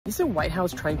Is the White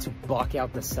House trying to block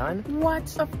out the sun?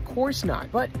 What? Of course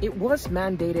not. But it was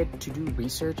mandated to do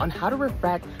research on how to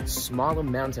refract small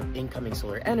amounts of incoming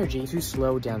solar energy to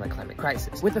slow down the climate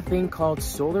crisis, with a thing called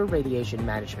solar radiation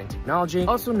management technology,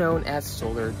 also known as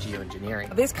solar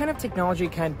geoengineering. This kind of technology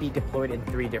can be deployed in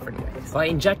 3 different ways. By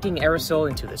injecting aerosol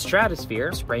into the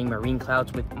stratosphere, spraying marine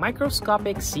clouds with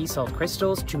microscopic sea salt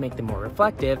crystals to make them more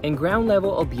reflective, and ground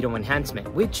level albedo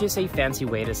enhancement, which is a fancy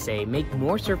way to say make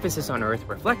more surfaces on Earth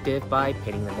reflective by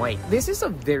painting them white. This is a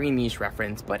very niche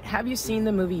reference, but have you seen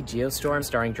the movie Geostorm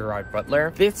starring Gerard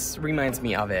Butler? This reminds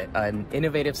me of it. An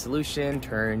innovative solution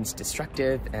turns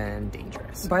destructive and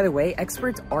dangerous. By the way,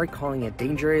 experts are calling it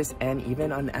dangerous and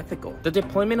even unethical. The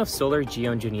deployment of solar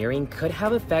geoengineering could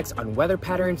have effects on weather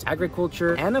patterns,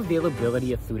 agriculture, and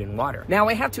availability of food and water. Now,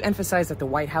 I have to emphasize that the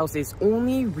White House is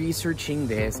only researching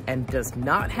this and does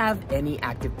not have any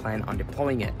active plan on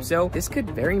deploying it. So this could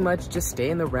very much just stay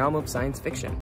in the realm of science fiction.